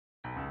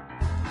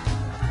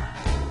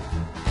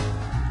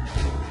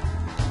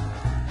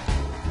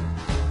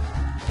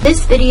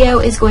This video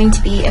is going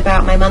to be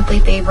about my monthly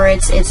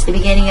favorites. It's the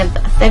beginning of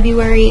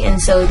February, and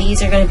so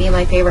these are going to be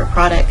my favorite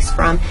products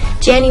from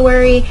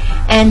January,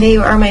 and they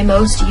are my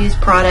most used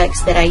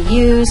products that I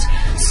used.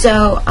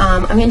 So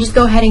I'm going to just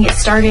go ahead and get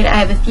started. I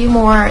have a few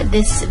more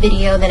this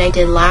video than I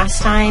did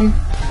last time.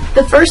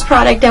 The first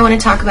product I want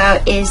to talk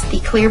about is the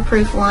Clear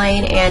Proof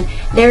line, and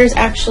there's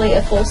actually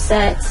a full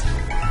set.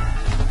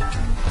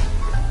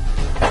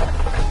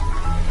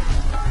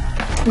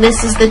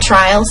 This is the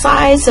trial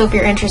size, so if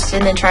you're interested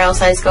in the trial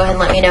size, go ahead and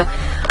let me know.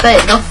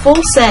 But the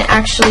full set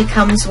actually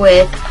comes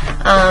with,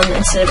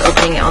 instead of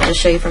opening it, I'll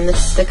just show you from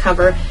the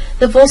cover.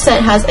 The full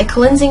set has a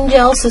cleansing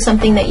gel, so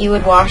something that you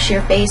would wash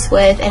your face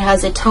with. It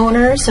has a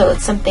toner, so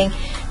it's something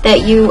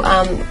that you,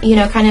 you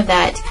know, kind of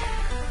that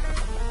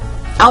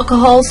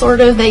alcohol sort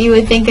of that you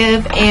would think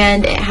of,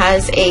 and it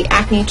has a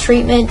acne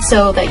treatment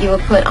so that you would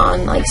put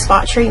on like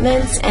spot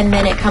treatments, and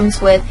then it comes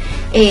with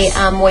a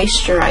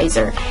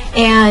moisturizer.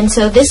 And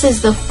so this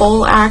is the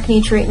full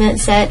acne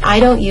treatment set. I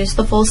don't use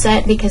the full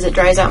set because it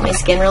dries out my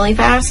skin really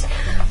fast,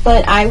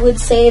 but I would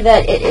say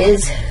that it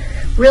is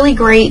really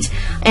great,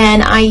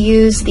 and I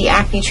use the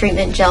acne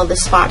treatment gel, the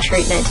spot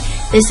treatment.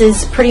 This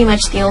is pretty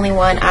much the only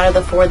one out of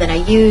the four that I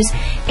use,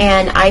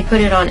 and I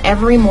put it on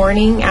every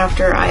morning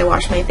after I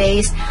wash my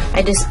face.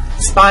 I just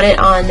spot it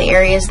on the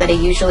areas that I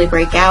usually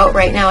break out.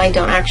 Right now I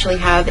don't actually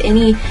have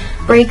any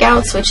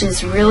breakouts, which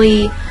is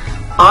really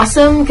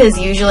awesome because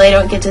usually I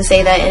don't get to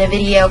say that in a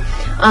video.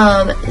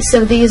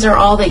 So these are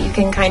all that you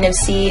can kind of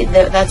see.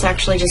 That's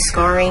actually just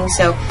scarring,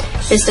 so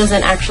this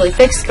doesn't actually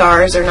fix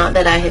scars, or not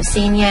that I have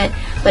seen yet,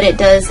 but it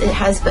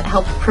has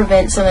helped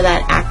prevent some of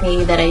that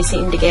acne that I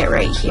seem to get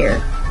right here.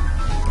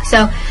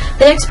 So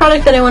the next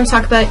product that I want to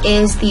talk about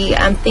is the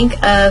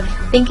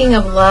Thinking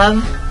of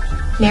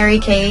Love Mary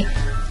Kay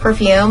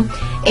perfume.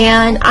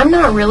 And I'm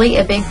not really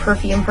a big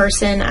perfume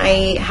person.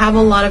 I have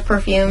a lot of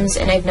perfumes,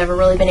 and I've never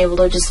really been able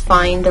to just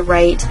find the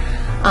right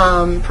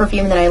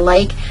perfume that I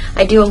like.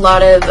 I do a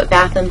lot of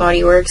Bath and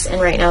Body Works, and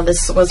right now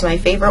this was my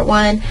favorite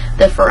one,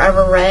 the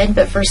Forever Red,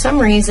 but for some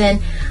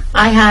reason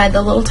I had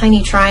the little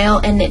tiny trial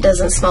and it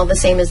doesn't smell the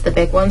same as the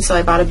big one, so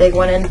I bought a big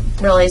one and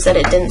realized that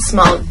it didn't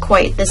smell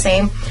quite the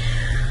same.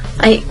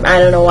 I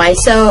don't know why.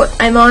 So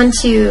I'm on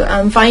to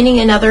finding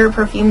another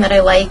perfume that I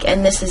like,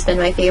 and this has been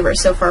my favorite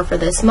so far for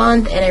this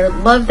month. And I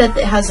love that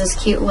it has this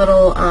cute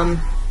little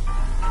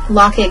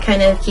locket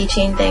kind of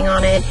keychain thing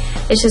on it.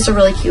 It's just a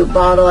really cute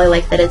bottle. I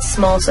like that it's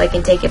small so I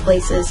can take it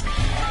places.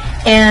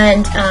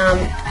 And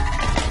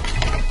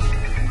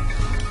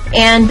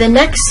the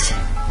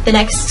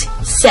next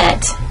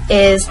set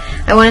is,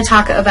 I want to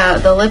talk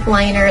about the lip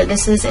liner.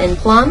 This is in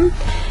Plum,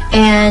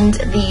 and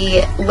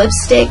the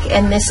lipstick,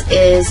 and this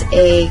is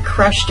a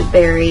Crushed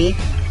Berry.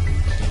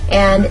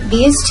 And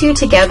these two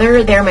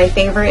together, they're my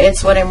favorite.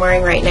 It's what I'm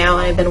wearing right now,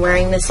 and I've been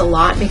wearing this a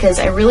lot because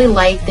I really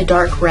like the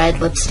dark red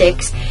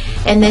lipsticks,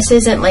 and this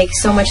isn't like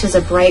so much as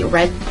a bright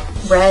red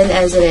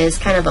as it is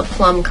kind of a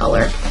plum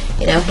color,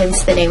 you know,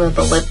 hence the name of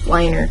the lip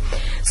liner.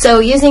 So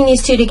using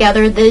these two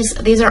together,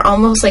 these are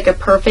almost like a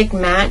perfect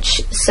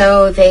match,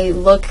 so they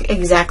look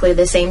exactly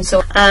the same.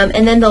 So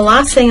and then the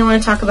last thing I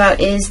want to talk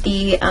about is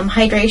the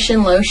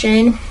hydration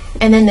lotion,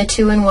 and then the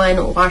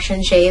 2-in-1 wash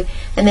and shave.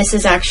 And this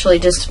is actually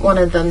just one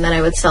of them that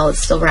I would sell. It's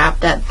still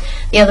wrapped up.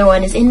 The other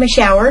one is in my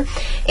shower,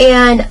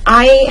 and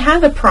I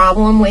have a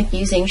problem with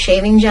using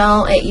shaving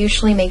gel. It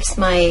usually makes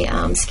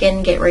my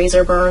skin get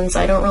razor burns.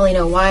 I don't really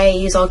know why. I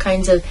use all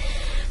kinds of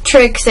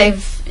tricks.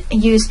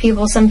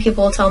 Some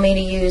people tell me to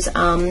use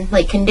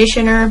like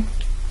conditioner,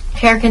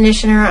 hair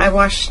conditioner. I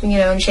wash, you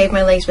know, and shave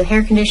my legs with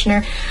hair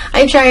conditioner.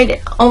 I've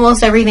tried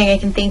almost everything I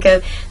can think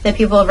of that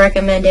people have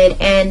recommended,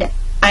 and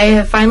I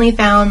have finally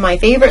found my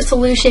favorite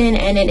solution,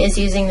 and it is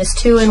using this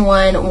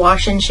 2-in-1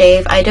 wash and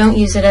shave. I don't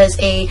use it as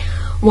a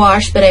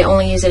wash, but I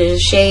only use it as a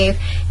shave,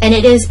 and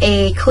it is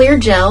a clear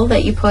gel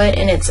that you put,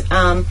 and it's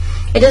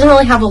it doesn't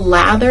really have a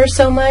lather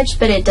so much,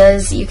 but it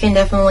does, you can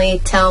definitely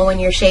tell when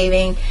you're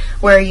shaving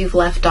where you've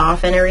left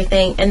off and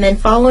everything. And then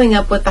following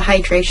up with the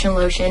hydration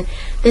lotion.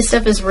 This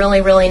stuff is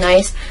really, really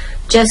nice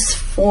just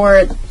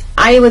for,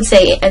 I would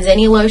say, as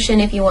any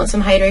lotion if you want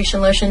some hydration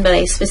lotion, but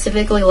I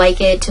specifically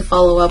like it to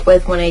follow up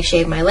with when I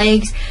shave my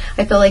legs.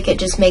 I feel like it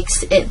just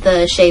makes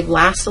the shave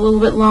last a little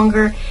bit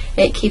longer.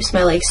 It keeps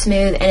my legs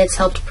smooth, and it's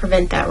helped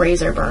prevent that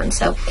razor burn.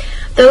 So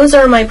those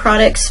are my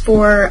products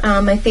for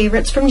my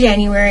favorites from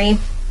January.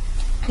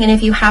 And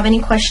if you have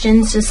any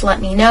questions, just let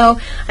me know.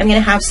 I'm going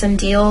to have some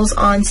deals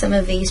on some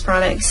of these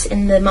products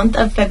in the month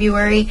of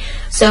February.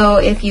 So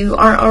if you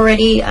aren't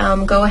already,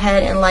 go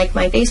ahead and like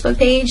my Facebook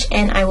page,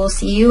 and I will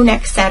see you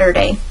next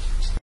Saturday.